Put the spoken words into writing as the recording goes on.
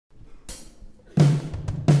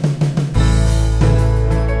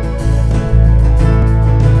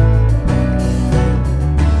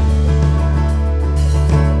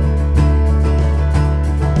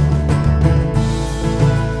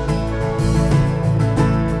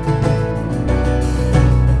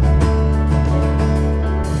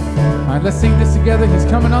right, let's sing this together. He's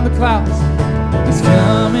coming on the clouds. He's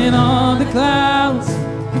coming on the clouds.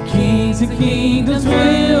 The kings and kingdoms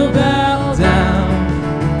will bow down.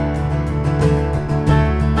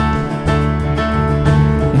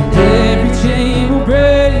 And every chain will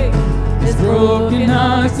break as broken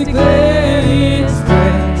hearts declare His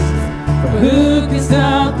praise. For who can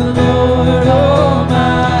stop the Lord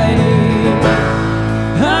Almighty?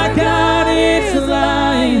 Our God is the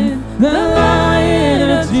Lion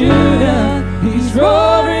of Judah. He's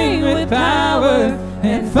roaring with power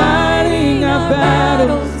and fighting our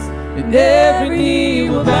battles, and every knee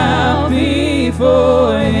will bow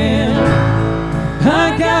before Him.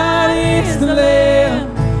 Our God is the Lamb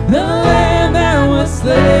that was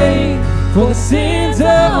slain for the sins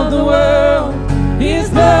of the world. His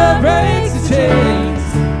blood breaks the chains,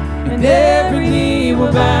 and every knee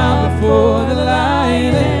will bow before the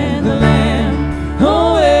Lion and the Lamb.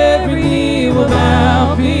 Oh, every knee will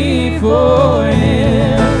bow before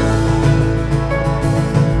Him.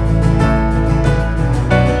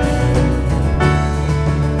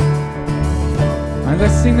 All right,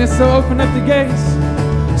 let's sing this. So open up the gates.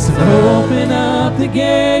 So open up the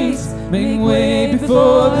gates, make way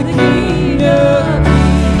before the King of Kings.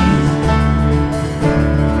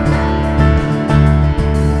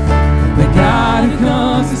 The God who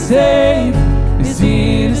comes to save is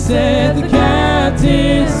here to set the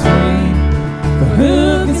captives free. For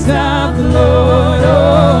who can stop the Lord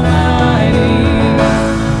Almighty?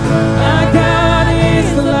 Our God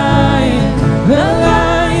is the Lion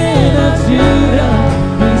of Judah.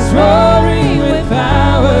 He's roaring with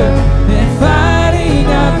power and fighting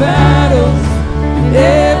our battles, and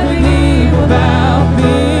every knee will bow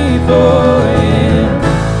before Him.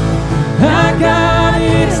 Our God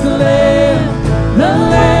is the Lamb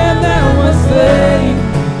that was slain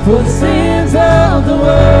for the sins of the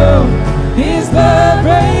world. His blood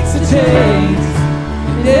breaks the chains,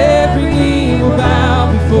 and every knee will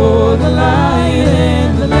bow before the Lion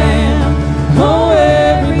and the Lamb. Oh,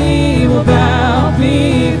 every knee will bow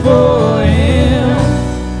before Him.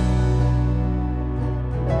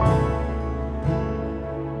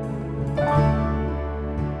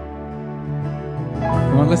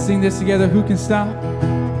 Come on, let's sing this together. Who can stop?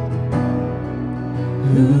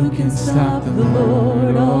 Who can stop the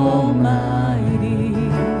Lord Almighty?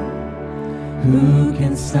 Who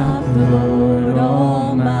can stop the Lord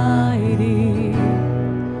Almighty?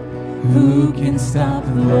 Who can stop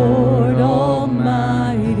the Lord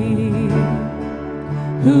Almighty?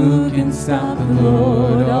 Who can stop the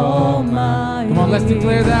Lord Almighty? Come on, let's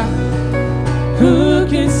declare that. Who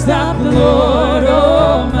can stop the Lord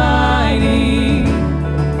Almighty?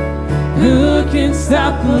 Who can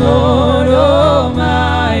stop the Lord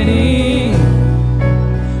Almighty?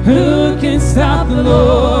 Who can stop the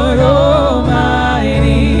Lord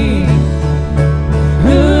Almighty?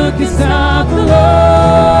 Who can stop the Lord?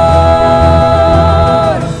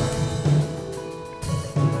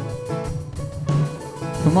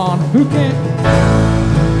 Come on, who can?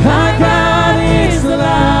 Our God is the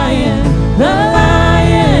Lion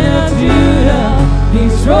of Judah.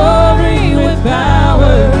 He's roaring with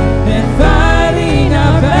power and fighting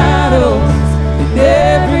our battles, and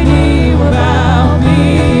every knee will bow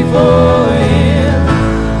before Him.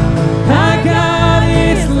 Our God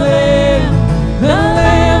is the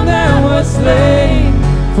Lamb that was slain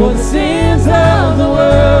for the sins of the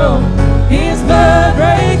world. His blood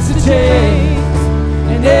breaks the chains,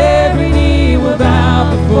 and every knee will bow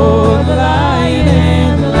before the Lion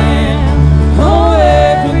and the Lamb. Oh,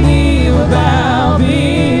 every knee will bow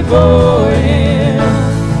before Him.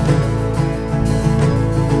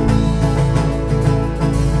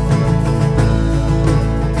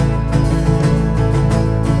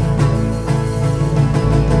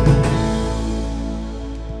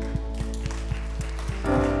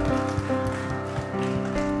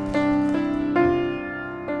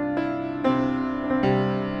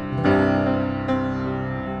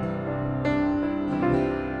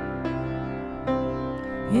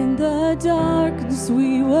 In the darkness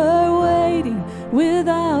we were waiting,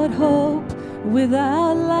 without hope,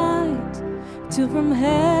 without light, till from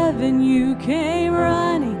heaven you came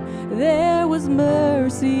running. There was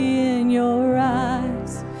mercy in your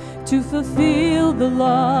eyes, to fulfill the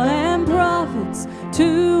law and prophets.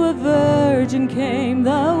 To a virgin came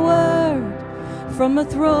the word, from a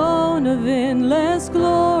throne of endless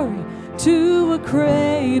glory to a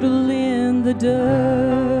cradle in the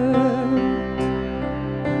dirt.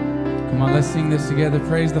 Come on, let's sing this together.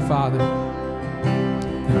 Praise the Father.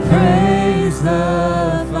 Praise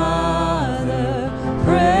the Father,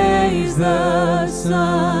 praise the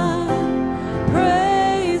Son,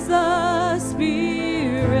 praise the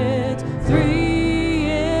Spirit,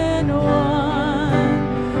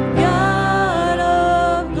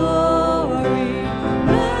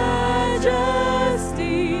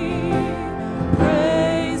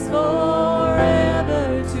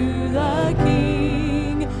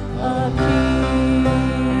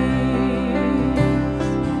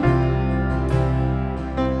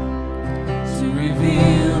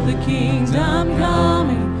 kingdom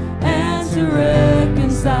coming, and to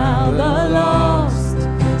reconcile the lost,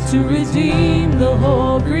 to redeem the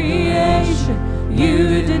whole creation. You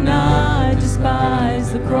did not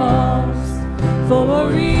despise the cross,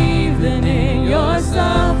 for even in your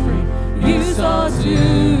suffering you saw to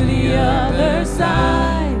the other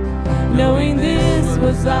side, knowing this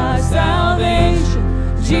was our salvation.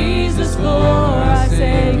 Jesus, for our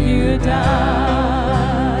sake you died.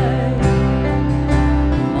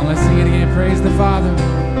 Come on, let's sing it again. Praise the Father.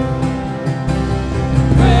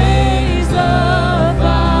 Praise the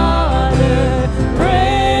Father,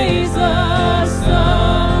 praise the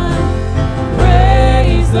Son,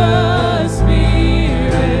 praise the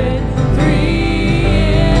Spirit, three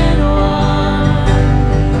in one.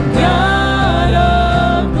 God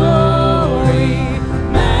of glory,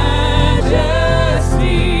 majesty,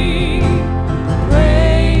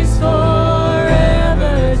 praise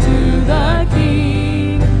forever to the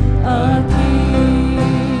King of Kings.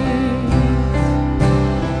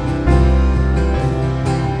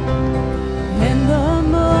 In the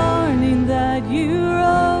morning that you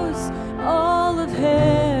rose, all of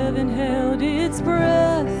heaven held its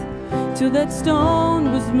breath, till that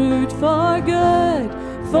stone was moved for good,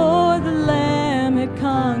 for the Lamb had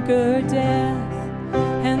conquered death.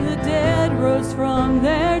 And the dead rose from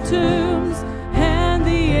their tombs, and the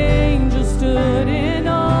angels stood in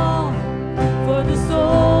awe, for the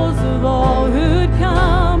souls of all who'd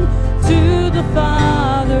come to the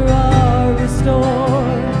Father are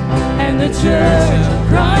restored. And the church of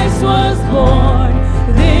Christ was born,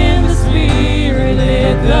 then the Spirit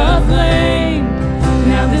lit the flame.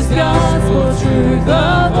 Now this gospel truth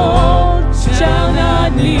of old shall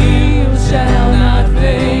not kneel, shall not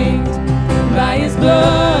fade. By his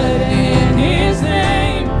blood and his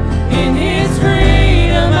name, in his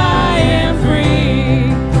freedom I am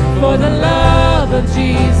free. For the love of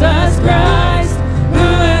Jesus Christ, who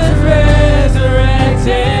has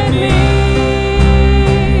resurrected me.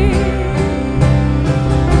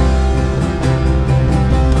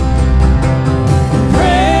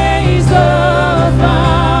 Praise the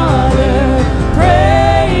Father,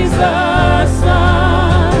 praise the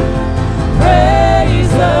Son,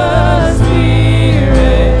 praise the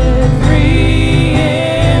Spirit, three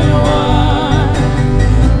in one.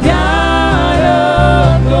 God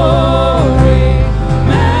of glory,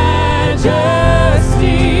 majesty,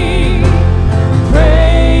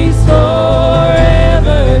 praise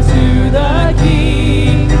forever to the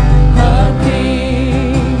King of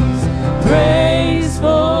Kings. Praise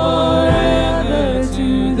forever to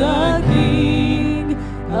the King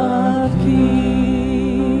of Kings.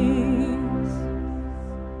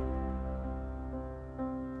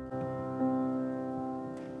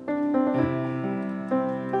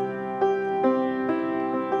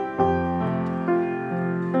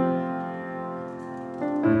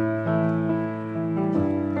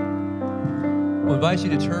 I invite you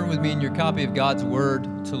to turn with me in your copy of God's Word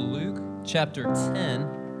to Luke chapter 10.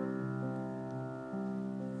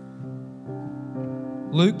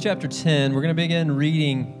 Luke chapter 10, we're going to begin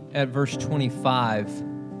reading at verse 25.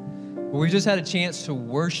 We just had a chance to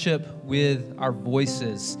worship with our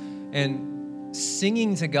voices. And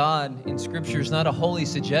singing to God in Scripture is not a holy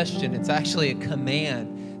suggestion. It's actually a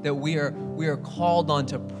command that we are called on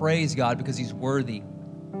to praise God because He's worthy.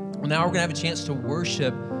 Well, now we're going to have a chance to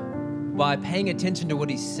worship by paying attention to what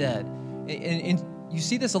He said. And you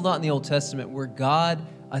see this a lot in the Old Testament, where God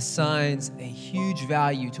assigns a huge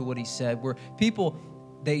value to what He said, where people,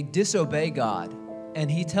 they disobey God,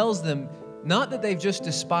 and He tells them not that they've just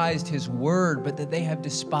despised His word, but that they have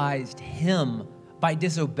despised Him by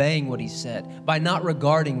disobeying what He said, by not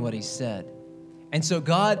regarding what He said. And so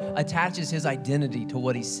God attaches His identity to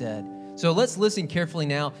what He said. So let's listen carefully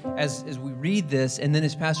now as we read this, and then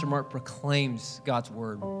as Pastor Mark proclaims God's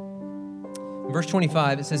word. In verse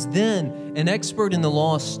 25, it says, "Then an expert in the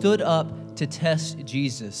law stood up to test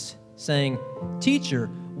Jesus, saying,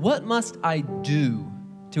 'Teacher, what must I do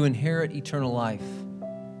to inherit eternal life?'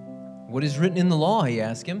 'What is written in the law?' he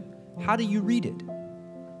asked him. 'How do you read it?'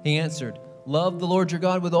 He answered, 'Love the Lord your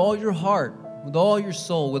God with all your heart, with all your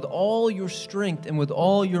soul, with all your strength, and with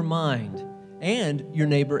all your mind, and your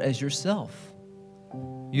neighbor as yourself.'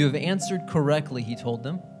 'You have answered correctly,' he told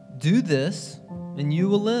them. 'Do this, and you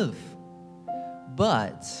will live.'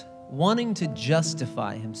 But, wanting to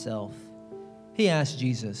justify himself, he asked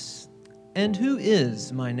Jesus, 'And who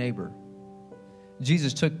is my neighbor?'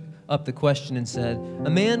 Jesus took up the question and said, 'A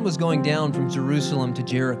man was going down from Jerusalem to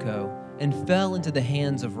Jericho and fell into the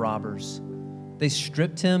hands of robbers. They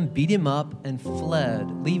stripped him, beat him up, and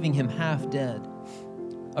fled, leaving him half dead.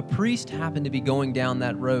 A priest happened to be going down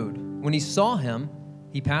that road. When he saw him,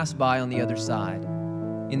 he passed by on the other side.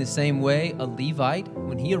 In the same way, a Levite,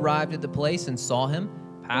 when he arrived at the place and saw him,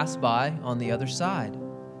 passed by on the other side.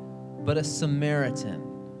 But a Samaritan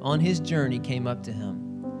on his journey came up to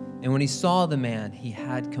him, and when he saw the man, he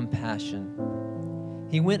had compassion.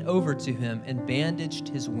 He went over to him and bandaged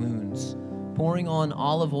his wounds, pouring on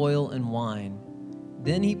olive oil and wine.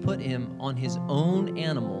 Then he put him on his own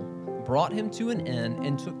animal, brought him to an inn,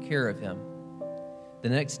 and took care of him. The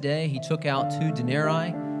next day he took out 2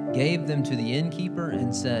 denarii, gave them to the innkeeper,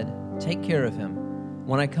 and said, "Take care of him.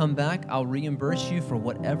 When I come back, I'll reimburse you for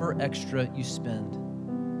whatever extra you spend."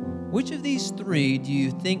 Which of these 3 do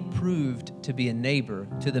you think proved to be a neighbor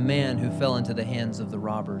to the man who fell into the hands of the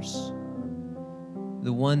robbers?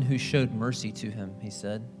 "The one who showed mercy to him," he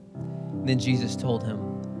said. Then Jesus told him,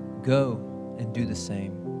 "Go and do the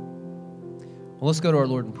same." Well, let's go to our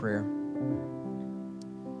Lord in prayer.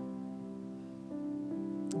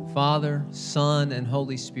 Father, Son, and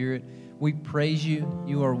Holy Spirit, we praise you.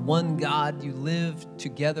 You are one God. You live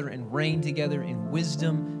together and reign together in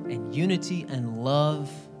wisdom and unity and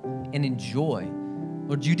love and in joy.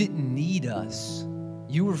 Lord, you didn't need us.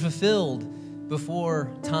 You were fulfilled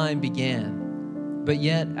before time began. But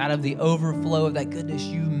yet, out of the overflow of that goodness,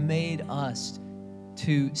 you made us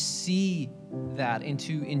to see that and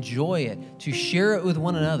to enjoy it, to share it with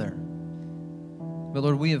one another. But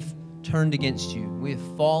Lord, we have turned against you. We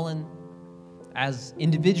have fallen as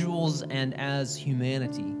individuals and as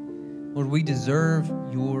humanity. Lord, we deserve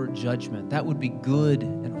your judgment. That would be good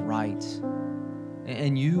and right.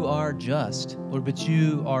 And you are just, Lord, but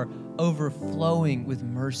you are overflowing with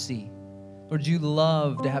mercy. Lord, you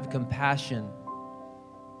love to have compassion,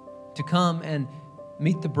 to come and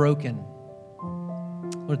meet the broken.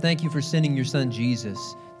 Lord, thank you for sending your son,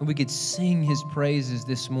 Jesus, that we could sing his praises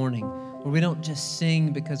this morning. Lord, we don't just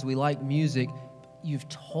sing because we like music. You've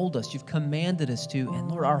told us, you've commanded us to, and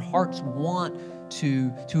Lord, our hearts want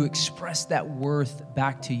to express that worth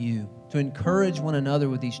back to you, to encourage one another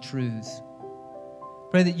with these truths.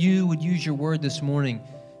 Pray that you would use your word this morning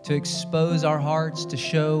to expose our hearts, to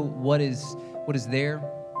show what is there.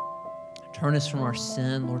 Turn us from our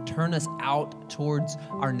sin. Lord, turn us out towards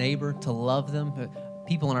our neighbor to love them,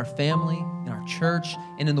 people in our family, in our church,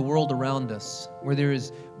 and in the world around us where there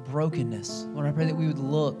is brokenness. Lord, I pray that we would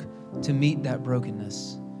look to meet that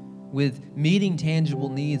brokenness with meeting tangible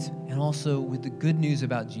needs and also with the good news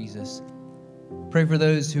about Jesus. Pray for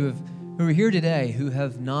those who are here today who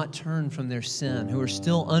have not turned from their sin, who are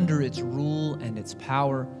still under its rule and its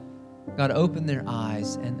power. God, open their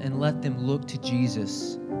eyes and let them look to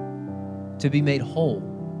Jesus to be made whole,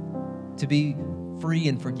 to be free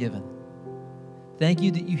and forgiven. Thank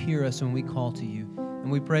you that you hear us when we call to you.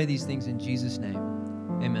 And we pray these things in Jesus' name.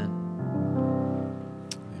 Amen.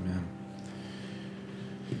 Amen.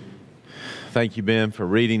 Thank you, Ben, for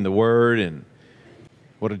reading the Word, and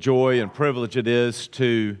what a joy and privilege it is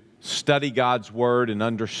to study God's Word and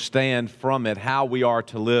understand from it how we are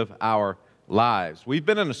to live our lives. We've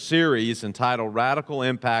been in a series entitled Radical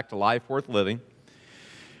Impact, A Life Worth Living.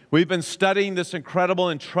 We've been studying this incredible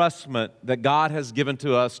entrustment that God has given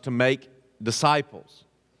to us to make disciples.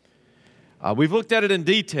 We've looked at it in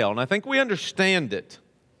detail, and I think we understand it.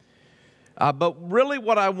 But really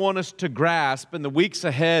what I want us to grasp in the weeks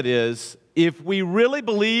ahead is, if we really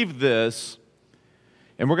believe this,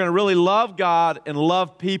 and we're going to really love God and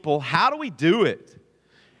love people, how do we do it?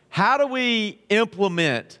 How do we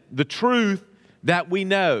implement the truth that we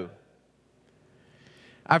know?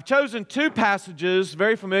 I've chosen 2 passages,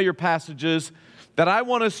 very familiar passages, that I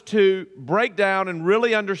want us to break down and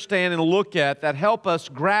really understand and look at that help us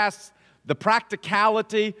grasp the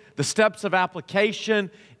practicality, the steps of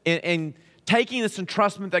application, and taking this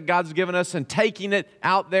entrustment that God's given us and taking it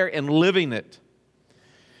out there and living it.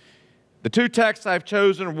 The 2 texts I've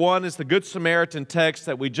chosen, one is the Good Samaritan text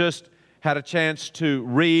that we just had a chance to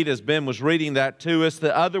read as Ben was reading that to us.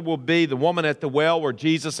 The other will be the woman at the well where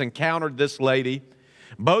Jesus encountered this lady.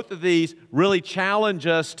 Both of these really challenge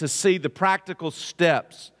us to see the practical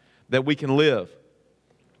steps that we can live.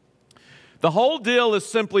 The whole deal is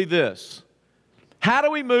simply this: how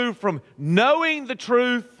do we move from knowing the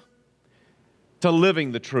truth to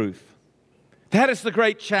living the truth? That is the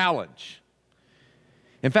great challenge.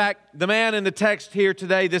 In fact, the man in the text here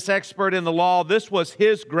today, this expert in the law, this was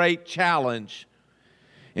his great challenge.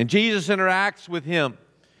 And Jesus interacts with him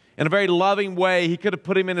in a very loving way. He could have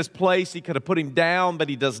put him in his place. He could have put him down, but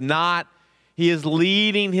he does not. He is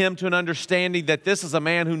leading him to an understanding that this is a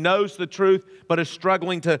man who knows the truth, but is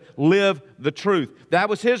struggling to live the truth. That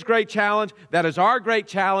was his great challenge. That is our great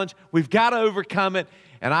challenge. We've got to overcome it.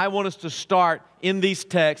 And I want us to start in these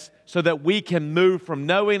texts so that we can move from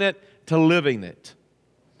knowing it to living it.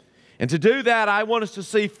 And to do that, I want us to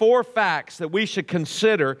see 4 facts that we should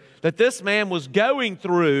consider that this man was going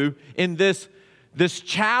through in this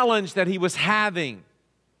challenge that he was having.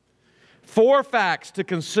 4 facts to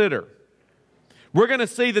consider. We're going to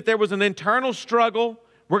see that there was an internal struggle.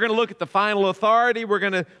 We're going to look at the final authority. We're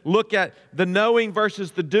going to look at the knowing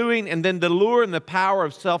versus the doing, and then the lure and the power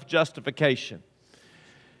of self-justification.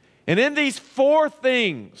 And in these 4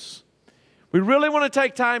 things, we really want to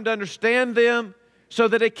take time to understand them so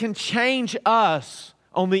that it can change us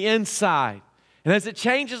on the inside. And as it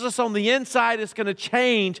changes us on the inside, it's going to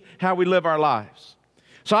change how we live our lives.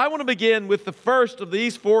 So I want to begin with the first of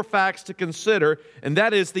these 4 facts to consider, and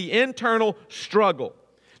that is the internal struggle.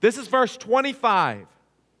 This is verse 25.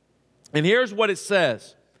 And here's what it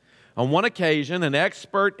says. On one occasion, an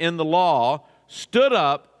expert in the law stood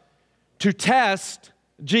up to test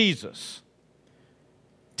Jesus.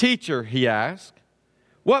 "Teacher," he asked,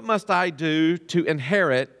 "what must I do to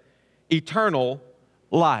inherit eternal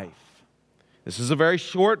life?" This is a very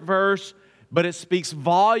short verse, but it speaks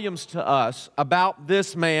volumes to us about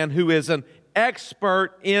this man who is an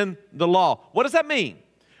expert in the law. What does that mean?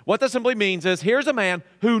 What that simply means is here's a man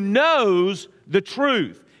who knows the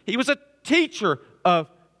truth. He was a teacher of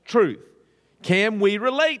truth. Can we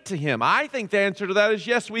relate to him? I think the answer to that is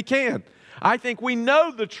yes, we can. I think we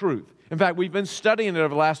know the truth. In fact, we've been studying it over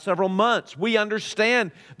the last several months. We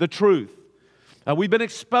understand the truth. We've been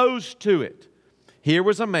exposed to it. Here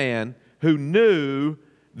was a man who knew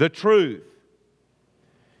the truth.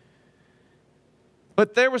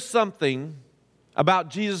 But there was something about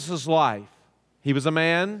Jesus' life. He was a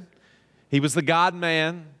man. He was the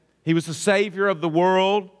God-man. He was the Savior of the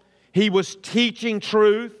world. He was teaching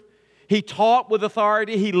truth. He taught with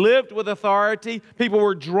authority. He lived with authority. People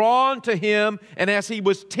were drawn to him. And as he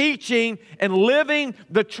was teaching and living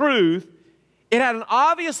the truth, it had an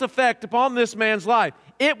obvious effect upon this man's life.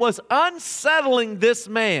 It was unsettling this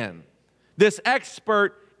man, this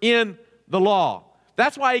expert in the law.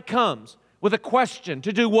 That's why he comes with a question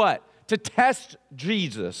to do what? To test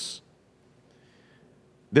Jesus.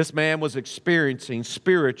 This man was experiencing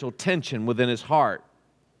spiritual tension within his heart.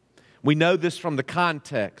 We know this from the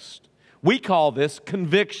context. We call this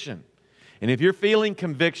conviction. And if you're feeling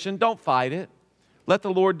conviction, don't fight it. Let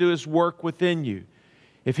the Lord do His work within you.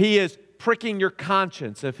 If He is pricking your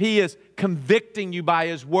conscience, if He is convicting you by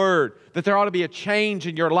His Word, that there ought to be a change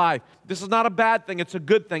in your life, this is not a bad thing, it's a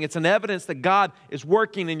good thing. It's an evidence that God is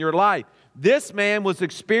working in your life. This man was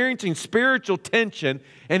experiencing spiritual tension,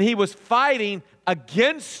 and he was fighting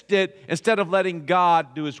against it instead of letting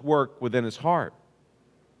God do His work within his heart.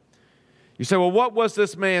 You say, well, what was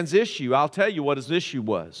this man's issue? I'll tell you what his issue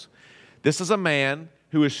was. This is a man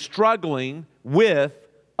who is struggling with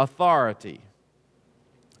authority.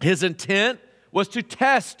 His intent was to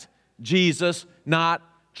test Jesus, not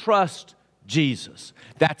trust Jesus.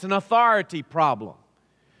 That's an authority problem.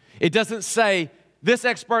 It doesn't say this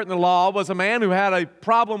expert in the law was a man who had a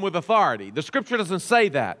problem with authority. The Scripture doesn't say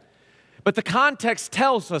that. But the context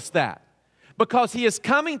tells us that. Because he is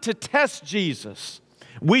coming to test Jesus.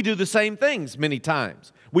 We do the same things many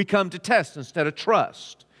times. We come to test instead of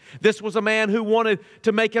trust. This was a man who wanted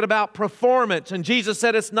to make it about performance, and Jesus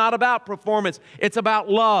said it's not about performance, it's about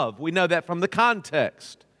love. We know that from the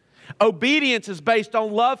context. Obedience is based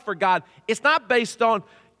on love for God. It's not based on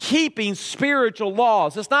keeping spiritual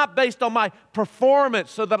laws. It's not based on my performance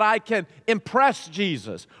so that I can impress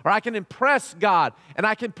Jesus or I can impress God and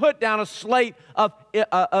I can put down a slate of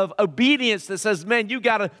obedience that says, man, you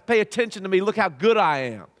got to pay attention to me. Look how good I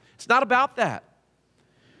am. It's not about that.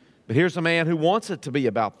 But here's a man who wants it to be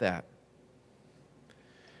about that.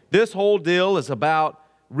 This whole deal is about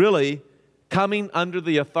really coming under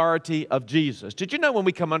the authority of Jesus. Did you know when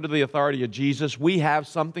we come under the authority of Jesus, we have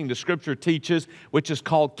something the Scripture teaches which is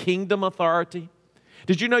called kingdom authority?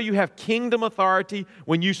 Did you know you have kingdom authority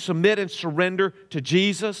when you submit and surrender to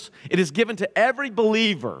Jesus? It is given to every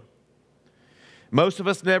believer. Most of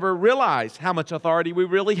us never realize how much authority we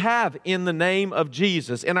really have in the name of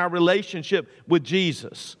Jesus, in our relationship with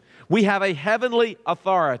Jesus. We have a heavenly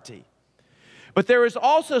authority. But there is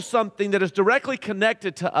also something that is directly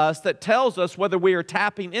connected to us that tells us whether we are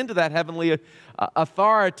tapping into that heavenly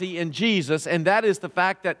authority in Jesus, and that is the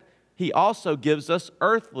fact that He also gives us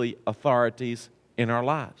earthly authorities in our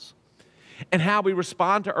lives. And how we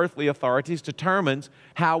respond to earthly authorities determines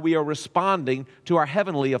how we are responding to our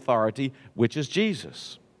heavenly authority, which is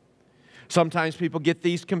Jesus. Sometimes people get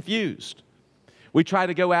these confused. We try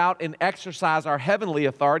to go out and exercise our heavenly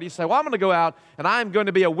authority. Say, well, I'm going to go out and I'm going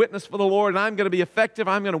to be a witness for the Lord and I'm going to be effective.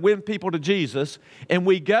 I'm going to win people to Jesus. And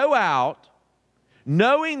we go out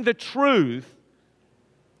knowing the truth,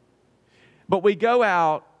 but we go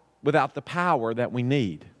out without the power that we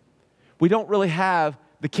need. We don't really have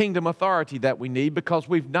the kingdom authority that we need because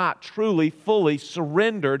we've not truly, fully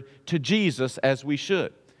surrendered to Jesus as we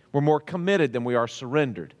should. We're more committed than we are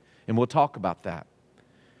surrendered, and we'll talk about that.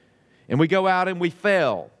 And we go out and we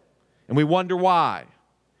fail, and we wonder why.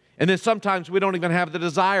 And then sometimes we don't even have the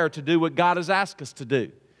desire to do what God has asked us to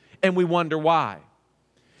do, and we wonder why.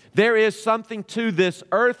 There is something to this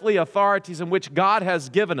earthly authorities in which God has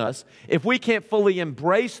given us. If we can't fully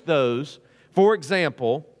embrace those, for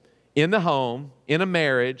example, in the home, in a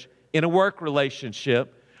marriage, in a work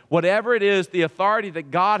relationship, whatever it is, the authority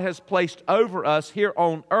that God has placed over us here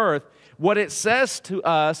on earth, what it says to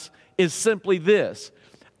us is simply this: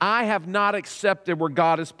 I have not accepted where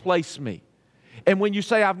God has placed me. And when you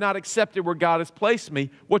say I've not accepted where God has placed me,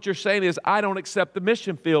 what you're saying is I don't accept the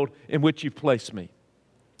mission field in which you've placed me.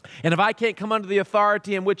 And if I can't come under the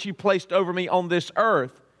authority in which you placed over me on this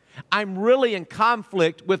earth, I'm really in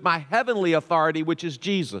conflict with my heavenly authority, which is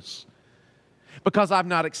Jesus, because I've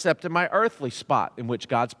not accepted my earthly spot in which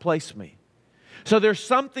God's placed me. So there's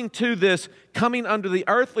something to this coming under the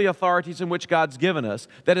earthly authorities in which God's given us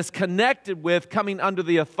that is connected with coming under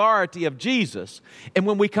the authority of Jesus. And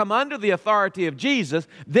when we come under the authority of Jesus,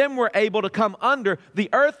 then we're able to come under the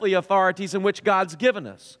earthly authorities in which God's given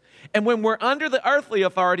us. And when we're under the earthly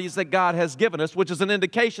authorities that God has given us, which is an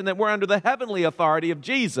indication that we're under the heavenly authority of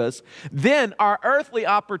Jesus, then our earthly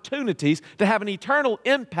opportunities to have an eternal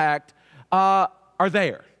impact are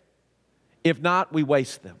there. If not, we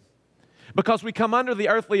waste them. Because we come under the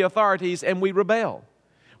earthly authorities and we rebel.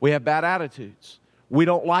 We have bad attitudes. We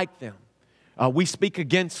don't like them. We speak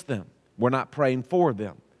against them. We're not praying for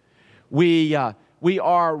them. We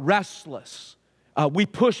are restless. We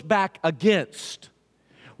push back against.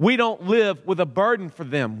 We don't live with a burden for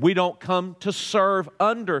them. We don't come to serve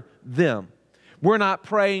under them. We're not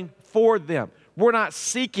praying for them. We're not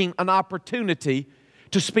seeking an opportunity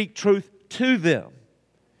to speak truth to them.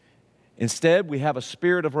 Instead, we have a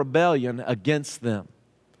spirit of rebellion against them.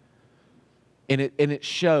 And it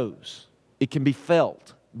shows. It can be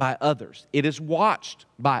felt by others. It is watched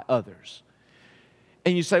by others.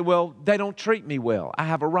 And you say, well, they don't treat me well. I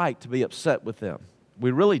have a right to be upset with them. We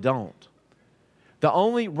really don't. The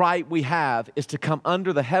only right we have is to come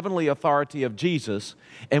under the heavenly authority of Jesus.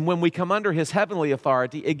 And when we come under His heavenly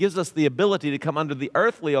authority, it gives us the ability to come under the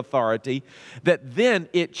earthly authority, that then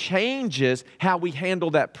it changes how we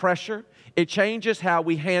handle that pressure. It changes how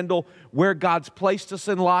we handle where God's placed us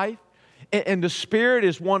in life. And the Spirit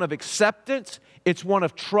is one of acceptance. It's one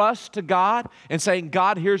of trust to God and saying,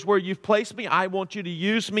 God, here's where you've placed me. I want you to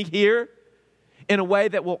use me here in a way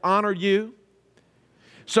that will honor you.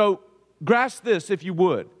 So grasp this, if you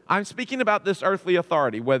would. I'm speaking about this earthly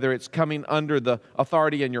authority, whether it's coming under the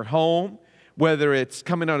authority in your home, whether it's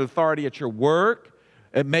coming under authority at your work,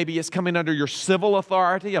 maybe it's coming under your civil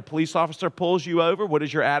authority. A police officer pulls you over. What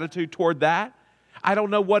is your attitude toward that? I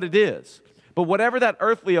don't know what it is. But whatever that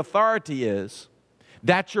earthly authority is,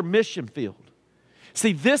 that's your mission field.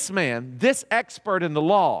 See, this man, this expert in the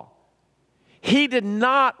law, he did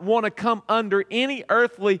not want to come under any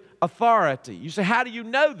earthly authority. You say, how do you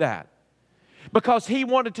know that? Because he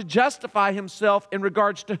wanted to justify himself in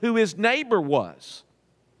regards to who his neighbor was,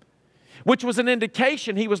 which was an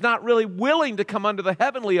indication he was not really willing to come under the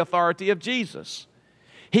heavenly authority of Jesus.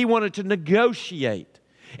 He wanted to negotiate.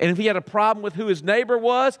 And if he had a problem with who his neighbor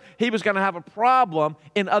was, he was going to have a problem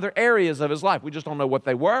in other areas of his life. We just don't know what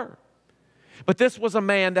they were. But this was a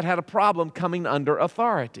man that had a problem coming under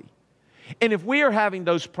authority. And if we are having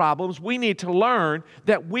those problems, we need to learn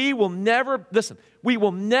that we will never, we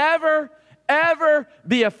will never ever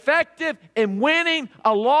be effective in winning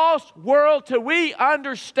a lost world till we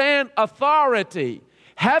understand authority,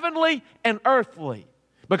 heavenly and earthly,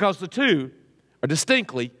 because the two are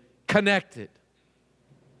distinctly connected.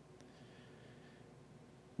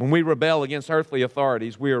 When we rebel against earthly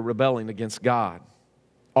authorities, we are rebelling against God.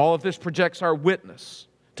 All of this projects our witness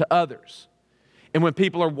to others. And when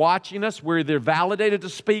people are watching us, we're either validated to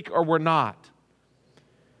speak or we're not.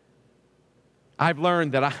 I've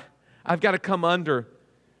learned that I've got to come under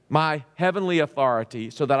my heavenly authority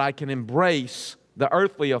so that I can embrace the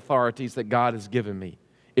earthly authorities that God has given me.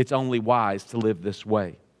 It's only wise to live this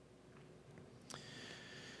way.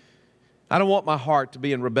 I don't want my heart to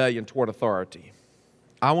be in rebellion toward authority.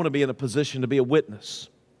 I want to be in a position to be a witness.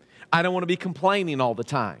 I don't want to be complaining all the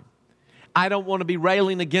time. I don't want to be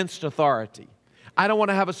railing against authority. I don't want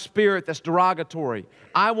to have a spirit that's derogatory.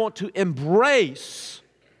 I want to embrace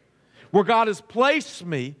where God has placed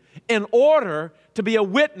me in order to be a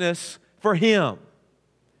witness for Him.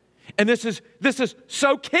 And this is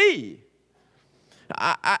so key.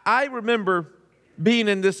 I remember being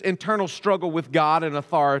in this internal struggle with God and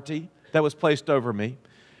authority that was placed over me.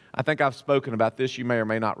 I think I've spoken about this. You may or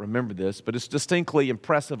may not remember this, but it's distinctly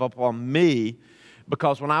impressive upon me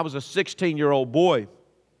because when I was a 16-year-old boy,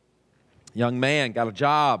 young man, got a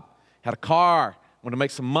job, had a car, wanted to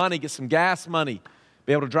make some money, get some gas money,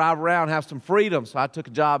 be able to drive around, have some freedom. So I took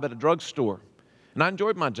a job at a drugstore, and I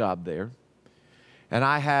enjoyed my job there.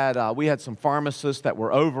 And we had some pharmacists that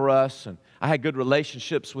were over us, and I had good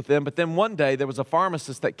relationships with them. But then one day, there was a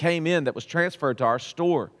pharmacist that came in that was transferred to our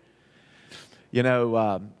store. You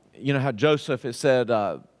know how Joseph, it said,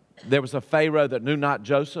 there was a Pharaoh that knew not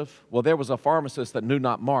Joseph? Well, there was a pharmacist that knew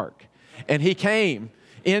not Mark. And he came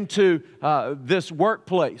into this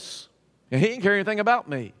workplace, and he didn't care anything about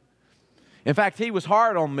me. In fact, he was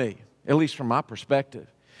hard on me, at least from my perspective.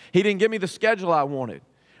 He didn't give me the schedule I wanted.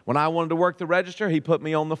 When I wanted to work the register, he put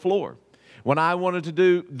me on the floor. When I wanted to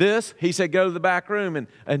do this, he said, go to the back room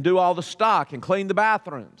and do all the stock and clean the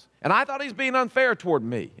bathrooms. And I thought he was being unfair toward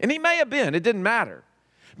me. And he may have been. It didn't matter.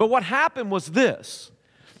 But what happened was this.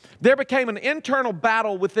 There became an internal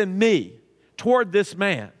battle within me toward this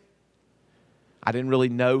man. I didn't really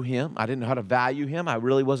know him. I didn't know how to value him. I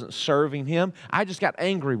really wasn't serving him. I just got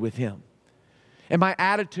angry with him. And my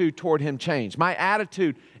attitude toward him changed. My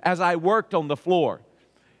attitude as I worked on the floor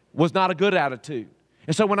was not a good attitude.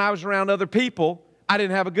 And so when I was around other people, I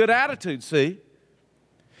didn't have a good attitude, see?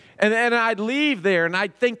 And I'd leave there and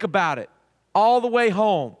I'd think about it all the way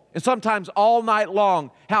home. And sometimes all night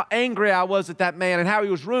long, how angry I was at that man and how he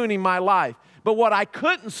was ruining my life. But what I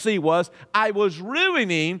couldn't see was I was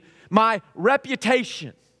ruining my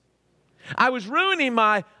reputation. I was ruining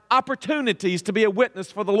my opportunities to be a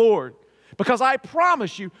witness for the Lord. Because I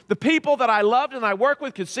promise you, the people that I loved and I worked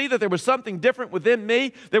with could see that there was something different within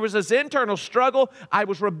me. There was this internal struggle. I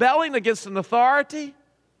was rebelling against an authority,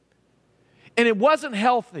 and it wasn't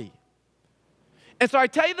healthy. And so I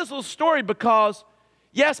tell you this little story because,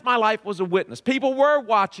 yes, my life was a witness. People were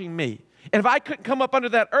watching me. And if I couldn't come up under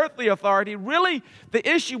that earthly authority, really the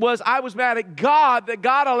issue was I was mad at God that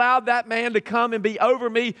God allowed that man to come and be over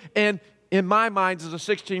me and, in my mind, as a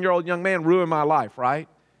 16-year-old young man, ruin my life, right?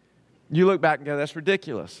 You look back and go, that's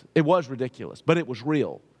ridiculous. It was ridiculous, but it was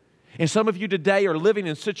real. And some of you today are living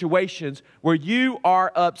in situations where you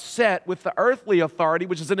are upset with the earthly authority,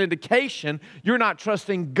 which is an indication you're not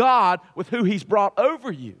trusting God with who He's brought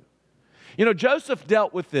over you. You know, Joseph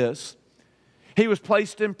dealt with this. He was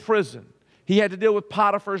placed in prison. He had to deal with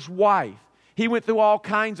Potiphar's wife. He went through all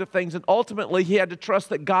kinds of things, and ultimately he had to trust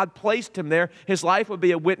that God placed him there. His life would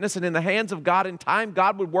be a witness, and in the hands of God in time,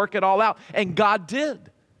 God would work it all out, and God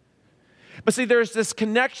did. But see, there's this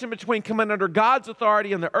connection between coming under God's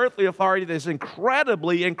authority and the earthly authority that is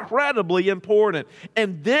incredibly, incredibly important.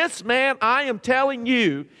 And this man, I am telling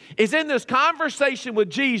you, is in this conversation with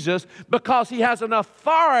Jesus because he has an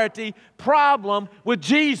authority problem with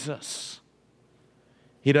Jesus.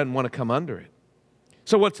 He doesn't want to come under it.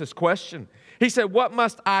 So what's his question? He said, what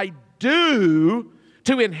must I do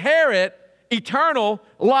to inherit eternal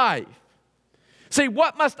life? See,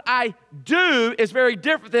 what must I do is very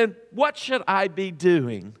different than what should I be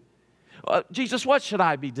doing? Jesus, what should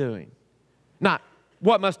I be doing? Not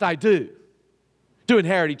what must I do to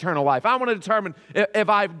inherit eternal life? I want to determine if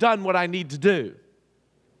I've done what I need to do.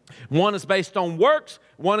 One is based on works,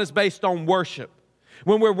 one is based on worship.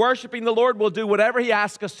 When we're worshiping the Lord, we'll do whatever He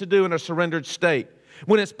asks us to do in a surrendered state.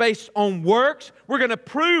 When it's based on works, we're going to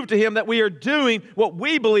prove to Him that we are doing what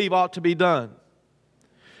we believe ought to be done.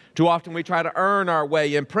 Too often we try to earn our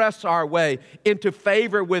way, impress our way into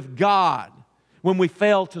favor with God when we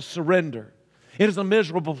fail to surrender. It is a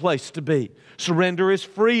miserable place to be. Surrender is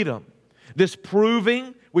freedom. This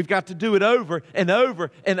proving, we've got to do it over and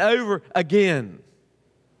over and over again.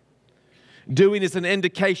 Doing is an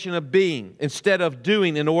indication of being instead of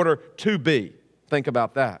doing in order to be. Think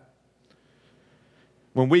about that.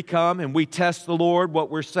 When we come and we test the Lord,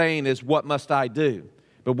 what we're saying is, what must I do?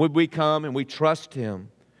 But when we come and we trust Him,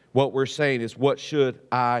 what we're saying is, what should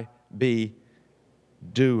I be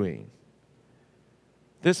doing?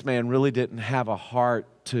 This man really didn't have a heart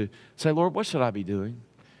to say, Lord, what should I be doing?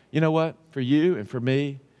 You know what? For you and for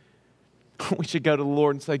me, we should go to the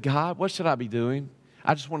Lord and say, God, what should I be doing?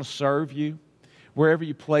 I just want to serve you wherever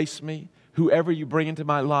you place me, whoever you bring into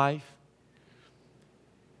my life.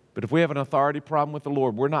 But if we have an authority problem with the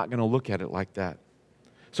Lord, we're not going to look at it like that.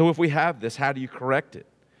 So if we have this, how do you correct it?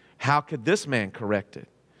 How could this man correct it?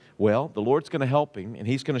 Well, the Lord's going to help him, and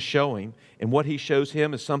He's going to show him, and what He shows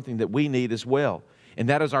him is something that we need as well. And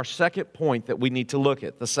that is our second point that we need to look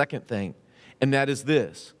at, the second thing, and that is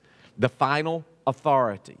this, the final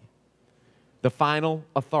authority. the final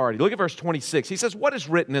authority. Look at verse 26. He says, what is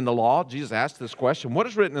written in the law? Jesus asked this question. What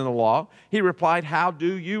is written in the law? He replied, how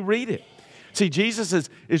do you read it? See, Jesus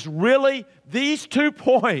is really, these 2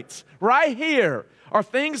 points right here are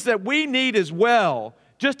things that we need as well,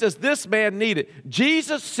 just as this man needed.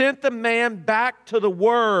 Jesus sent the man back to the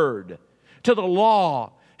Word, to the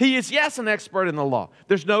law. He is, yes, an expert in the law.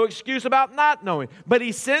 There's no excuse about not knowing. But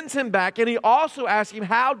he sends him back, and he also asks him,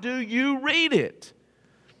 how do you read it?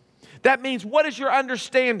 That means, what is your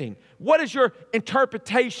understanding? What is your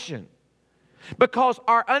interpretation? Because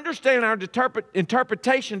our understanding, our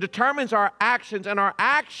interpretation determines our actions, and our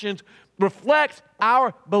actions reflect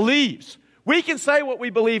our beliefs. We can say what we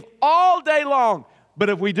believe all day long, but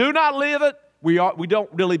if we do not live it, we don't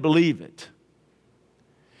really believe it.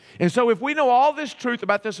 And so if we know all this truth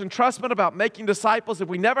about this entrustment, about making disciples, if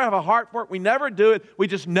we never have a heart for it, we never do it, we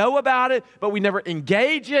just know about it, but we never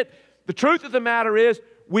engage it, the truth of the matter is,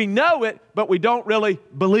 we know it, but we don't really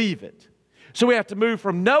believe it. So we have to move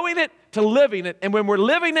from knowing it to living it. And when we're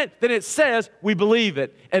living it, then it says we believe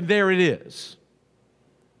it. And there it is.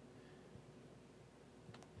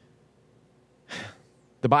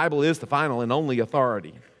 The Bible is the final and only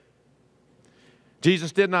authority.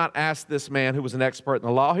 Jesus did not ask this man who was an expert in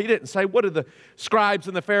the law. He didn't say, what did the scribes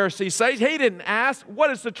and the Pharisees say? He didn't ask,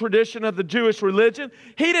 what is the tradition of the Jewish religion?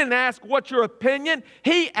 He didn't ask, what's your opinion?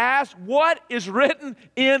 He asked, what is written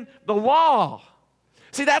in the law?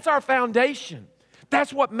 See, that's our foundation.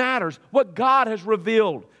 That's what matters, what God has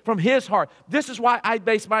revealed from His heart. This is why I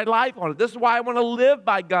base my life on it. This is why I want to live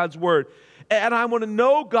by God's Word. And I want to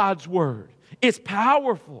know God's Word. It's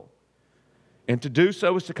powerful. And to do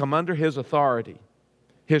so is to come under His authority,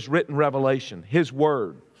 His written revelation, His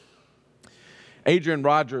Word. Adrian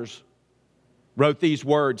Rogers wrote these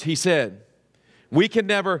words. He said, we can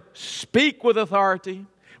never speak with authority.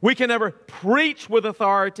 We can never preach with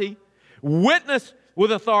authority, witness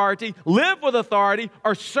with authority, live with authority,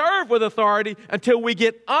 or serve with authority until we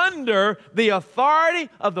get under the authority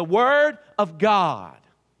of the Word of God.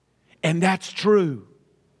 And that's true.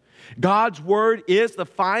 God's Word is the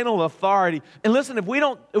final authority. And listen, if we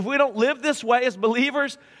don't live this way as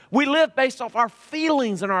believers, we live based off our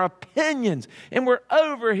feelings and our opinions. And we're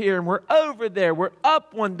over here and we're over there. We're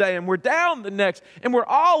up one day and we're down the next. And we're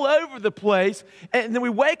all over the place. And then we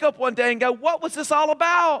wake up one day and go, what was this all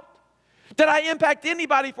about? Did I impact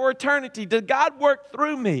anybody for eternity? Did God work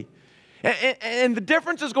through me? And the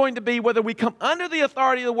difference is going to be whether we come under the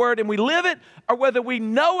authority of the Word and we live it, or whether we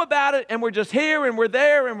know about it and we're just here and we're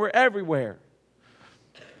there and we're everywhere.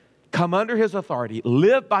 Come under His authority.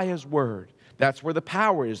 Live by His Word. That's where the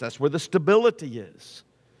power is. That's where the stability is.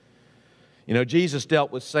 You know, Jesus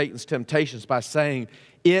dealt with Satan's temptations by saying,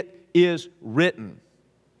 it is written.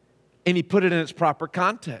 And He put it in its proper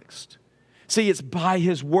context. See, it's by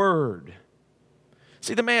His Word.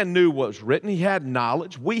 See, the man knew what was written. He had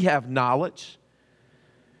knowledge. We have knowledge.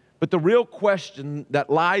 But the real question that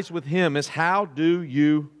lies with him is, how do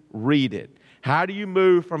you read it? How do you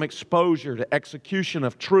move from exposure to execution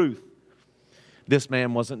of truth? This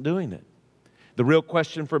man wasn't doing it. The real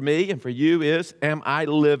question for me and for you is, am I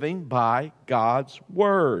living by God's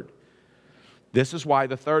Word? This is why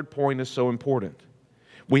the third point is so important.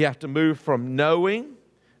 We have to move from knowing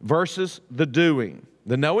versus the doing.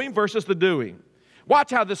 The knowing versus the doing.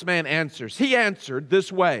 Watch how this man answers. He answered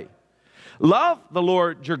this way. Love the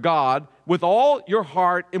Lord your God with all your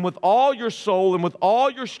heart and with all your soul and with all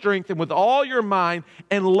your strength and with all your mind,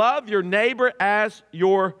 and love your neighbor as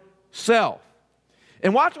yourself.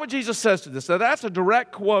 And watch what Jesus says to this. Now that's a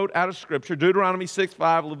direct quote out of Scripture, Deuteronomy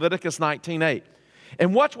 6:5, Leviticus 19:8.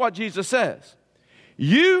 And watch what Jesus says.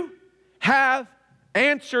 You have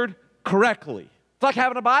answered correctly. It's like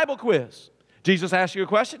having a Bible quiz. Jesus asks you a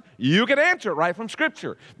question, you can answer it right from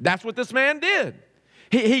Scripture. That's what this man did.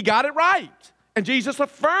 He got it right. And Jesus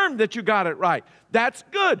affirmed that you got it right. That's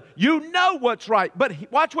good. You know what's right.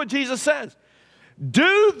 But watch what Jesus says.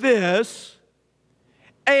 Do this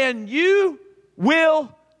and you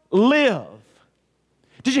will live.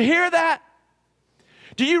 Did you hear that?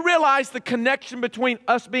 Do you realize the connection between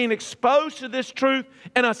us being exposed to this truth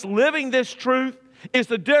and us living this truth is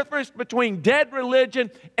the difference between dead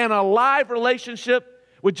religion and a live relationship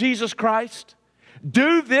with Jesus Christ?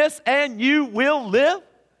 Do this and you will live.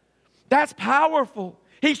 That's powerful.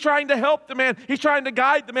 He's trying to help the man. He's trying to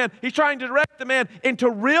guide the man. He's trying to direct the man into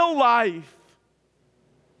real life.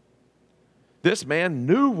 This man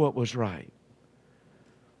knew what was right.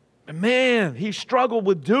 And man, he struggled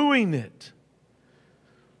with doing it.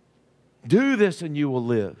 Do this and you will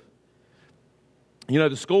live. You know,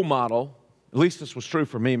 the school model, at least this was true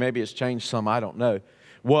for me, maybe it's changed some, I don't know,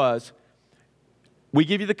 was we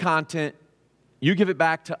give you the content, you give it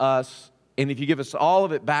back to us, and if you give us all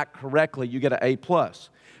of it back correctly, you get an A+.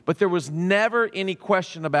 But there was never any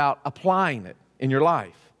question about applying it in your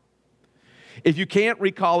life. If you can't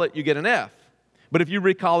recall it, you get an F. But if you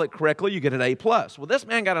recall it correctly, you get an A+. Well, this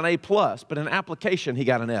man got an A+, but in application, he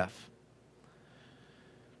got an F.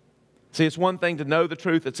 See, it's one thing to know the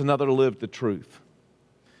truth, it's another to live the truth.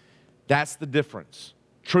 That's the difference.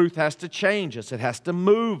 Truth has to change us. It has to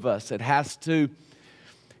move us. It has to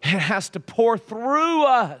pour through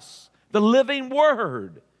us, the living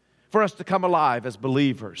Word, for us to come alive as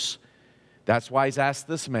believers. That's why he's asked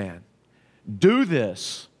this man, do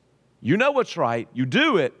this. You know what's right. You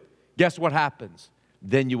do it. Guess what happens?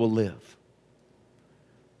 Then you will live.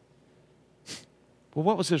 Well,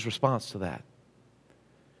 what was his response to that?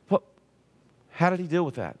 How did he deal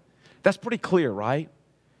with that? That's pretty clear, right?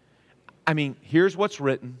 I mean, here's what's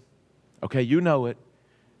written. Okay, you know it.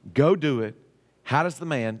 Go do it. How does the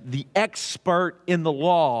man, the expert in the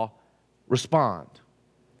law, respond?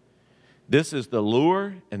 This is the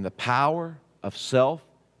lure and the power of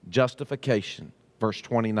self-justification. Verse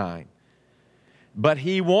 29. But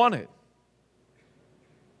he wanted.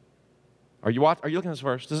 Are you looking at this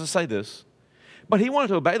verse? Does it say this? But he wanted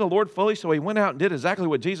to obey the Lord fully, so he went out and did exactly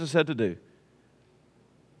what Jesus said to do.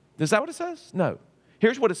 Is that what it says? No.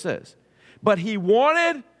 Here's what it says. But he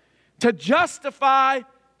wanted to justify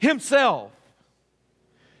himself.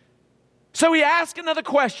 So he asked another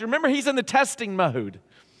question. Remember, he's in the testing mode.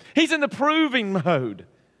 He's in the proving mode.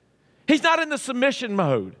 He's not in the submission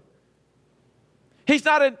mode. He's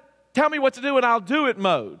not in, tell me what to do and I'll do it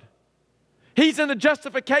mode. He's in the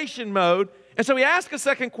justification mode. And so he asks a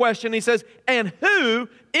second question. He says, and who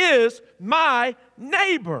is my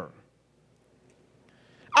neighbor?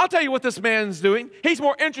 I'll tell you what this man's doing. He's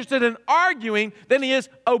more interested in arguing than he is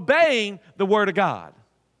obeying the Word of God.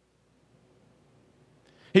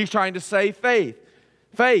 He's trying to save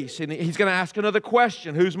face, and he's going to ask another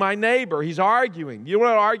question. Who's my neighbor? He's arguing. You know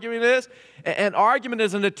what arguing is? An argument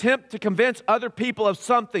is an attempt to convince other people of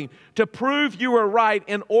something, to prove you are right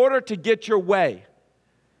in order to get your way.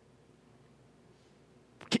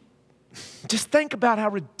 Just think about how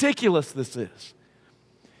ridiculous this is.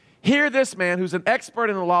 Here this man, who's an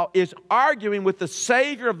expert in the law, is arguing with the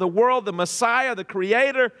Savior of the world, the Messiah, the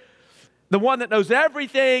Creator, the one that knows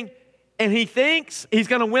everything, and he thinks he's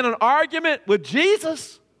going to win an argument with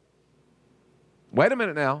Jesus. Wait a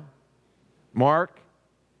minute now. Mark,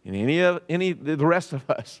 and any of the rest of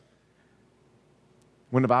us,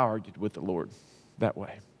 when have I argued with the Lord that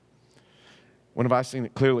way? When have I seen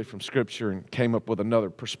it clearly from Scripture and came up with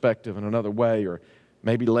another perspective in another way, or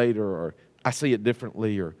maybe later, or I see it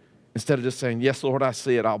differently, or instead of just saying, yes, Lord, I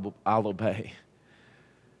see it, I'll obey.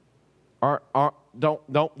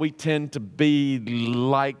 Don't we tend to be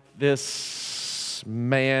like this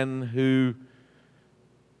man who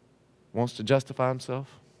wants to justify himself?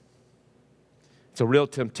 It's a real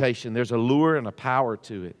temptation. There's a lure and a power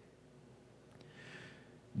to it.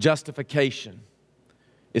 Justification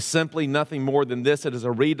is simply nothing more than this. It is a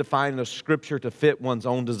redefining of Scripture to fit one's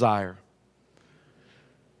own desire.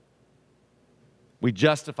 We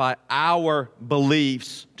justify our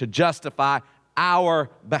beliefs to justify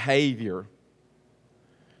our behavior.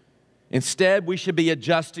 Instead, we should be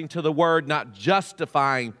adjusting to the Word, not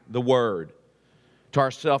justifying the Word to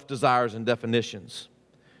our self-desires and definitions.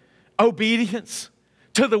 Obedience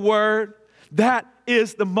to the Word, that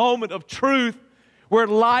is the moment of truth where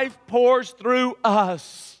life pours through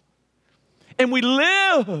us and we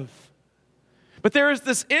live. But there is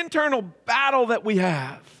this internal battle that we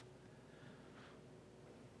have.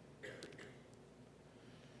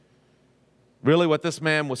 Really what this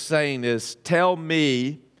man was saying is, tell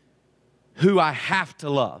me who I have to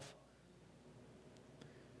love.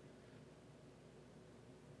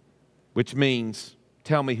 Which means,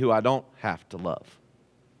 tell me who I don't have to love.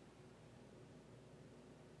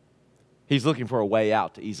 He's looking for a way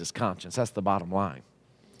out to ease his conscience. That's the bottom line.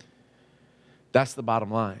 That's the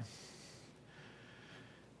bottom line.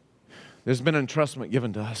 There's been an entrustment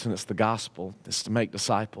given to us, and it's the gospel. It's to make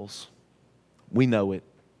disciples. We know it.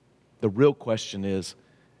 The real question is,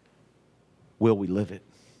 will we live it?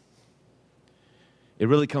 It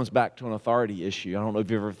really comes back to an authority issue. I don't know if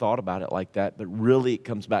you've ever thought about it like that, but really it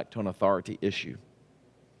comes back to an authority issue.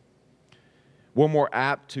 We're more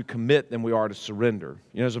apt to commit than we are to surrender.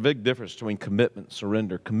 You know, there's a big difference between commitment and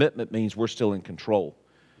surrender. Commitment means we're still in control.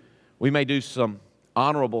 We may do some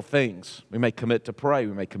honorable things. We may commit to pray.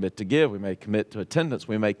 We may commit to give. We may commit to attendance.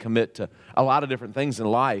 We may commit to a lot of different things in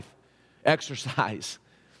life. Exercise,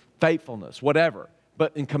 faithfulness, whatever.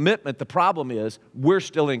 But in commitment, the problem is we're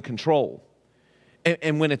still in control.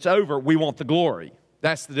 And when it's over, we want the glory.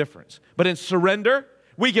 That's the difference. But in surrender,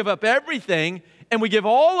 we give up everything and we give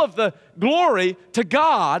all of the glory to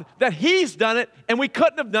God that He's done it, and we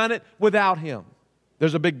couldn't have done it without Him.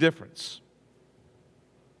 There's a big difference.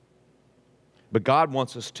 But God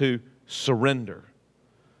wants us to surrender.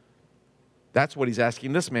 That's what He's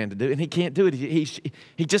asking this man to do, and he can't do it.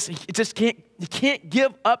 He just can't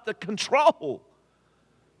give up the control.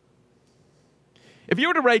 If you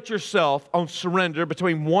were to rate yourself on surrender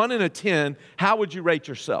between 1 and a 10, how would you rate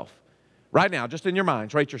yourself? Right now, just in your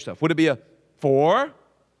minds, rate yourself. Would it be a 4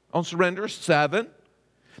 on surrender, 7?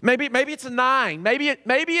 Maybe it's a 9. Maybe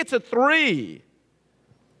it's a 3.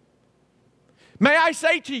 May I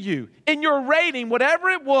say to you, in your rating, whatever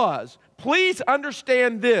it was, please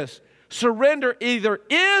understand this. Surrender either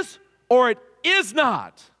is or it is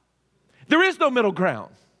not. There is no middle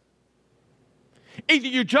ground. Either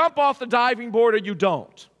you jump off the diving board or you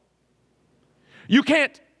don't. You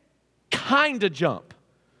can't kind of jump.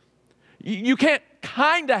 You can't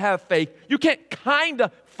kind of have faith. You can't kind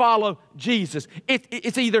of follow Jesus.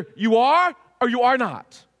 It's either you are or you are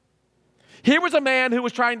not. Here was a man who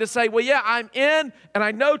was trying to say, well, yeah, I'm in and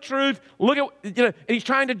I know truth. Look at, and he's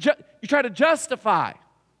trying to justify.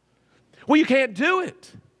 Well, you can't do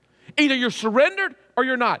it. Either you're surrendered or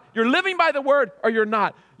you're not. You're living by the word or you're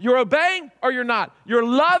not. You're obeying or you're not. You're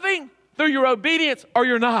loving through your obedience or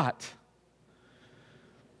you're not.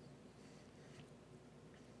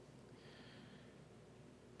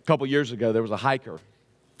 A couple years ago, there was a hiker,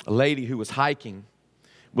 a lady who was hiking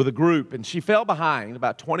with a group, and she fell behind,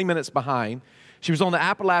 about 20 minutes behind. She was on the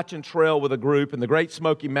Appalachian Trail with a group in the Great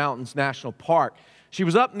Smoky Mountains National Park. She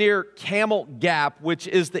was up near Camel Gap, which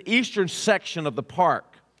is the eastern section of the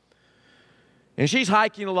park. And she's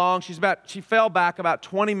hiking along. She fell back about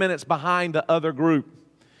 20 minutes behind the other group.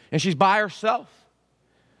 And she's by herself.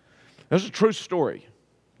 This is a true story.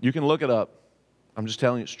 You can look it up. I'm just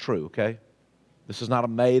telling you it's true, okay? This is not a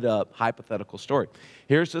made-up, hypothetical story.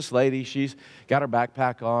 Here's this lady. She's got her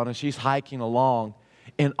backpack on, and she's hiking along.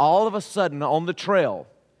 And all of a sudden, on the trail,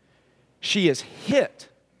 she is hit,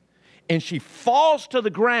 and she falls to the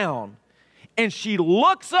ground, and she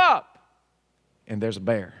looks up, and there's a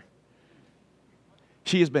bear.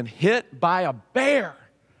 She has been hit by a bear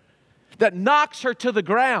that knocks her to the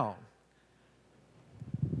ground.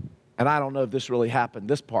 And I don't know if this really happened,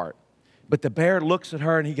 this part. But the bear looks at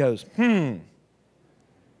her, and he goes,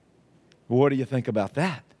 what do you think about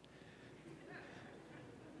that?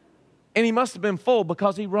 And he must have been full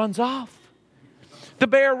because he runs off. The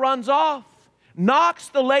bear runs off, knocks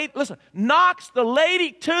the lady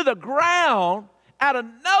to the ground out of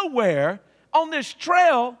nowhere on this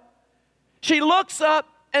trail. She looks up,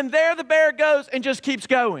 and there the bear goes and just keeps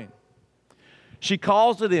going. She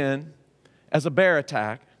calls it in as a bear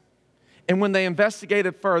attack. And when they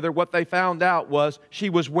investigated further, what they found out was she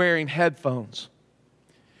was wearing headphones.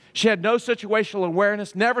 She had no situational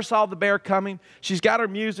awareness, never saw the bear coming. She's got her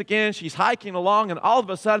music in, she's hiking along, and all of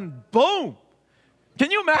a sudden, boom! Can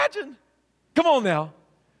you imagine? Come on now.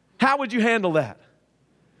 How would you handle that?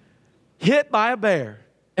 Hit by a bear,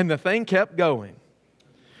 and the thing kept going.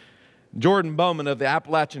 Jordan Bowman of the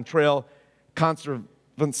Appalachian Trail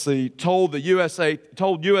Conservancy told USA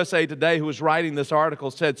Today, who was writing this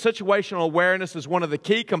article, said situational awareness is one of the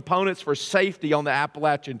key components for safety on the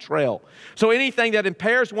Appalachian Trail. So anything that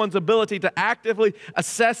impairs one's ability to actively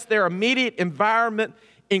assess their immediate environment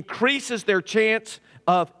increases their chance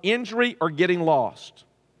of injury or getting lost.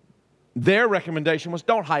 Their recommendation was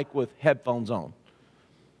don't hike with headphones on.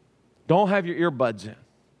 Don't have your earbuds in.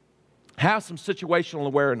 Have some situational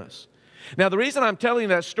awareness. Now, the reason I'm telling you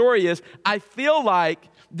that story is I feel like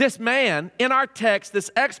this man in our text,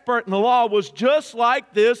 this expert in the law, was just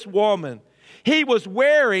like this woman. He was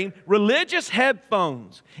wearing religious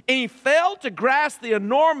headphones, and he failed to grasp the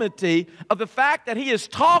enormity of the fact that he is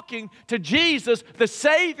talking to Jesus, the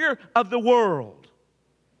Savior of the world.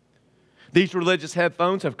 These religious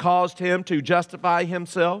headphones have caused him to justify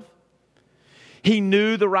himself. He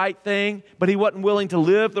knew the right thing, but he wasn't willing to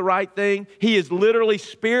live the right thing. He is literally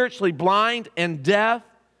spiritually blind and deaf,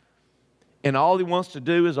 and all he wants to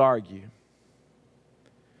do is argue.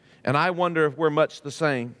 And I wonder if we're much the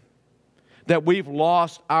same, that we've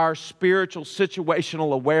lost our spiritual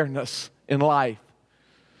situational awareness in life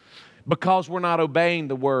because we're not obeying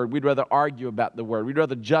the Word. We'd rather argue about the Word. We'd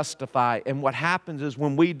rather justify. And what happens is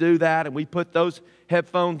when we do that and we put those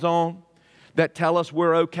headphones on that tell us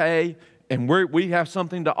we're okay, and we have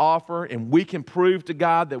something to offer, and we can prove to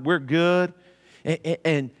God that we're good,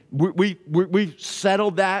 and we've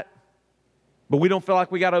settled that, but we don't feel like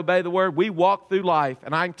we got to obey the Word. We walk through life,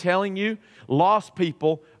 and I'm telling you, lost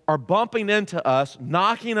people are bumping into us,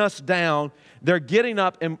 knocking us down. They're getting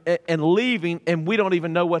up and leaving, and we don't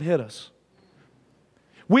even know what hit us.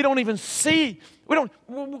 We don't even see,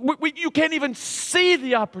 you can't even see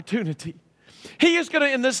the opportunity. He is going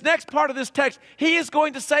to, in this next part of this text, he is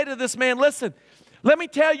going to say to this man, listen, let me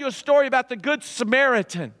tell you a story about the Good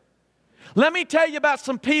Samaritan. Let me tell you about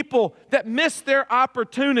some people that missed their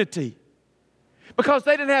opportunity because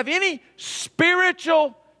they didn't have any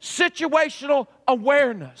spiritual, situational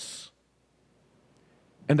awareness.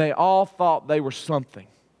 And they all thought they were something,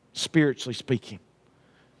 spiritually speaking.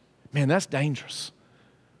 Man, that's dangerous.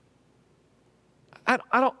 I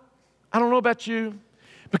don't know about you,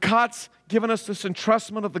 but God's given us this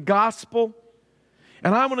entrustment of the gospel,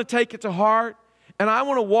 and I want to take it to heart, and I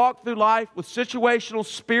want to walk through life with situational,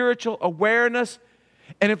 spiritual awareness.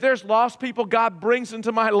 And if there's lost people God brings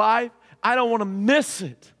into my life, I don't want to miss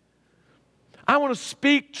it. I want to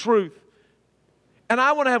speak truth. And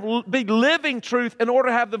I want to be living truth in order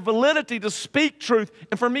to have the validity to speak truth.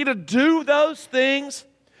 And for me to do those things,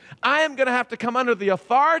 I am going to have to come under the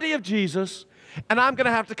authority of Jesus, and I'm going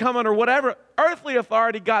to have to come under whatever earthly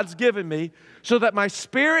authority God's given me so that my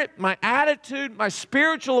spirit, my attitude, my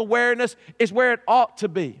spiritual awareness is where it ought to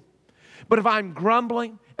be. But if I'm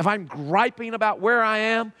grumbling, if I'm griping about where I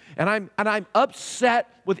am, and I'm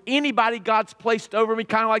upset with anybody God's placed over me,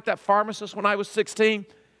 kind of like that pharmacist when I was 16,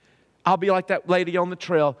 I'll be like that lady on the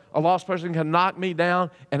trail. A lost person can knock me down,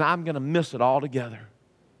 and I'm going to miss it altogether.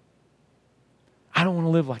 I don't want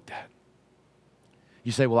to live like that.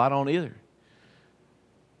 You say, well, I don't either.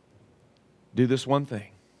 Do this one thing.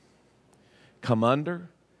 Come under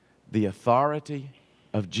the authority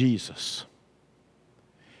of Jesus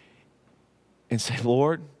and say,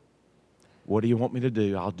 Lord, what do you want me to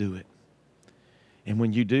do? I'll do it. And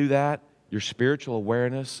when you do that, your spiritual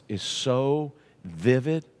awareness is so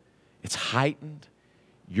vivid, it's heightened,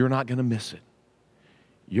 you're not going to miss it.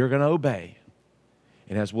 You're going to obey.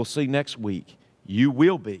 And as we'll see next week, you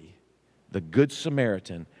will be the Good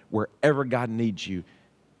Samaritan wherever God needs you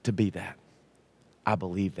to be that. I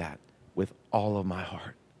believe that with all of my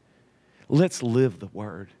heart. Let's live the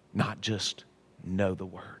Word, not just know the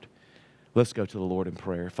Word. Let's go to the Lord in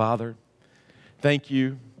prayer. Father, thank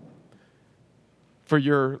you for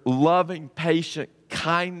your loving, patient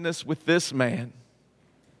kindness with this man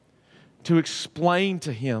to explain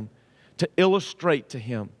to him, to illustrate to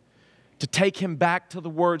him, to take him back to the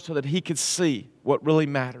Word so that he could see what really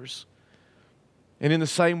matters. And in the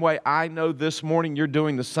same way, I know this morning you're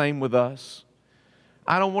doing the same with us.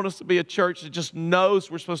 I don't want us to be a church that just knows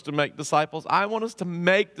we're supposed to make disciples. I want us to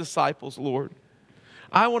make disciples, Lord.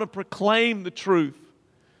 I want to proclaim the truth.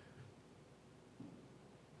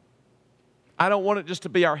 I don't want it just to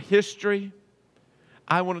be our history.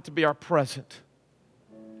 I want it to be our present.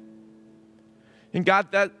 And God,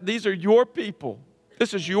 these are your people.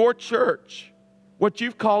 This is your church, what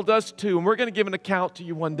you've called us to, and we're going to give an account to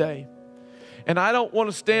you one day. And I don't want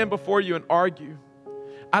to stand before you and argue.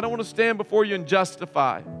 I don't want to stand before you and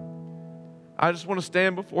justify. I just want to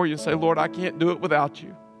stand before you and say, Lord, I can't do it without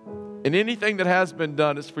you. And anything that has been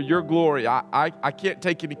done is for your glory. I can't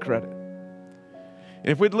take any credit. And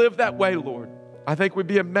if we'd live that way, Lord, I think we'd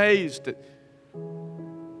be amazed at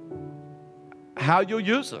how you'll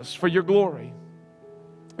use us for your glory.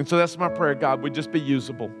 And so that's my prayer, God. We'd just be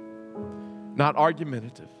usable, not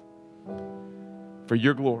argumentative, for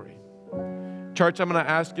your glory. Church, I'm going to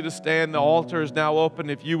ask you to stand. The altar is now open.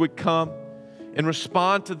 If you would come and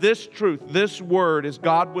respond to this truth, this word, as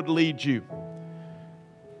God would lead you.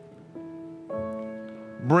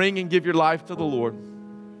 Bring and give your life to the Lord,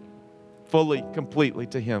 fully, completely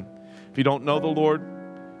to Him. If you don't know the Lord,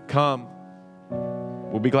 come.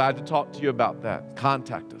 We'll be glad to talk to you about that.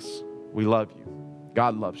 Contact us. We love you.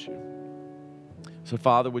 God loves you. So,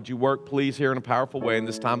 Father, would you work, please, here in a powerful way in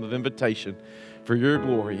this time of invitation for your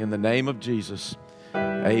glory. In the name of Jesus,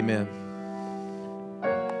 amen.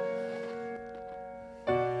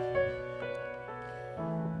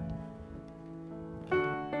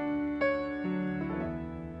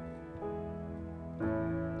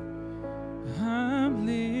 I'm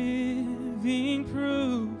living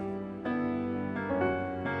proof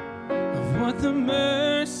of what the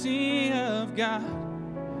mercy of God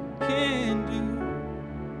can do.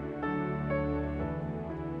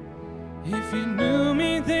 If you knew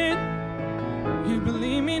me then, you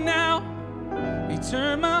believe me now. He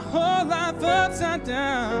turned my whole life upside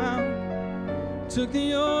down. Took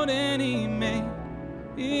the old and He made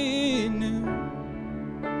it new.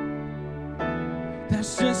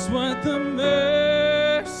 That's just what the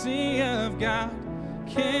mercy of God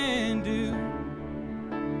can do.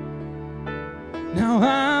 Now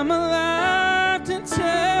I'm alive to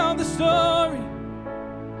tell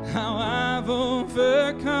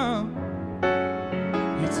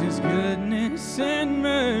goodness and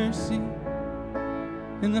mercy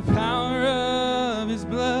and the power of His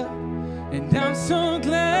blood. And I'm so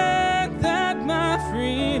glad that my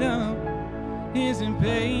freedom isn't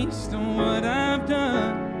based on what I've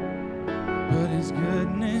done, but His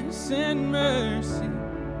goodness and mercy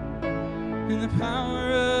and the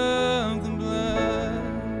power of the blood.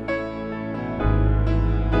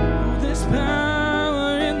 Oh, there's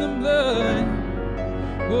power in the blood.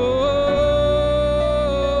 Oh,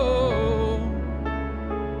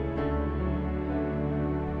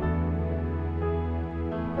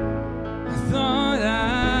 I thought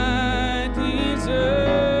I deserved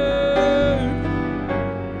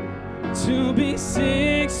to be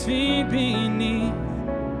 6 feet beneath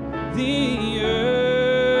the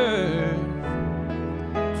earth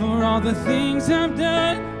for all the things I've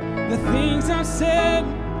done, the things I've said,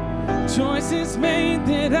 choices made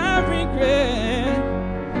that I regret.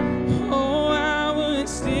 Oh, I would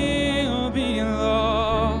still be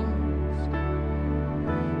lost.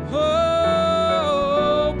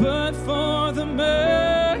 Oh, but for the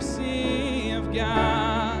mercy of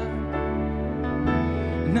God,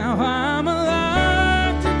 now I'm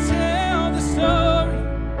alive to tell the story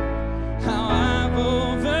how I've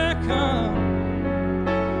overcome.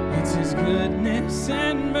 It's His goodness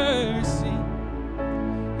and mercy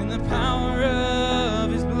and the power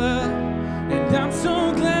of His blood. And I'm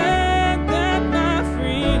so glad that my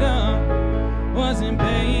freedom wasn't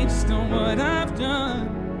based on what I've done,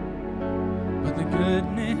 but the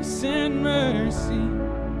goodness and mercy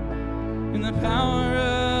and the power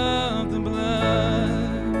of the blood.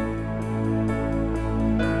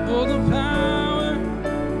 Oh, the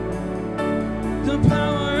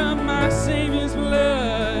power of my Savior's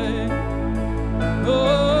blood.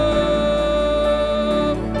 Oh,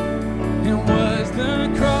 and was the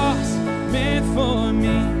cross meant for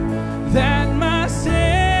me that my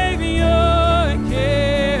Savior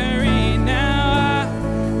carried? Now I've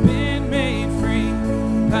been made free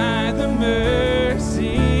by the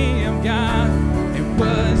mercy of God. It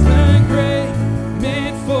was the grave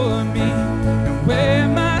meant for me, and where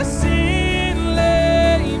my sin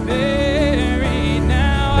lay buried,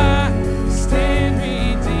 now I stand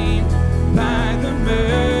redeemed by the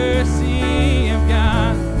mercy of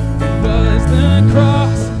God. It was the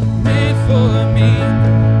cross made for me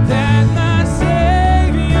that my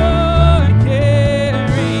Savior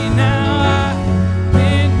carried. Now I've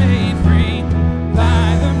been made free by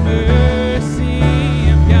the mercy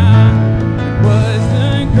of God. It was the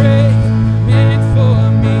grave meant for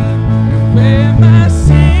me, and where my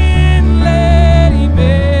sin lay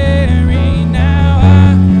buried, now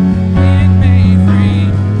I've been made free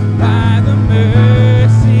by the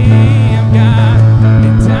mercy of God.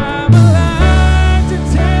 And I'm alive to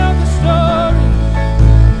tell the story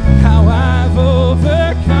how I've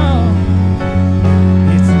overcome.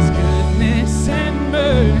 It's His goodness and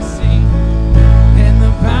mercy and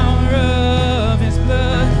the power of His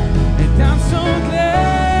blood. And I'm so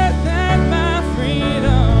glad that my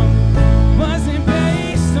freedom wasn't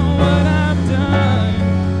based on what I've done,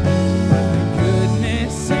 but the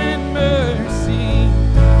goodness and mercy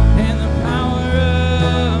and the power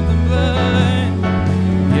of the blood.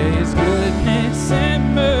 Yeah, His goodness and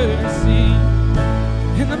mercy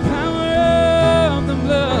and the power of the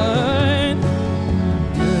blood.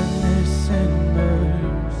 Goodness and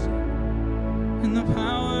mercy and the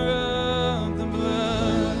power of the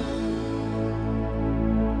blood.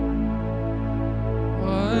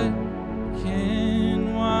 What can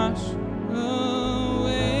wash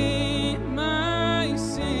away my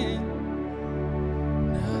sin?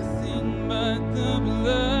 Nothing but the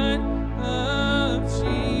blood of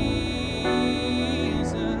Jesus.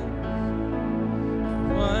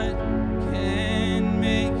 What can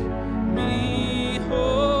make me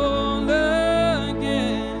whole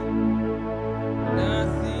again?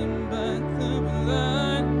 Nothing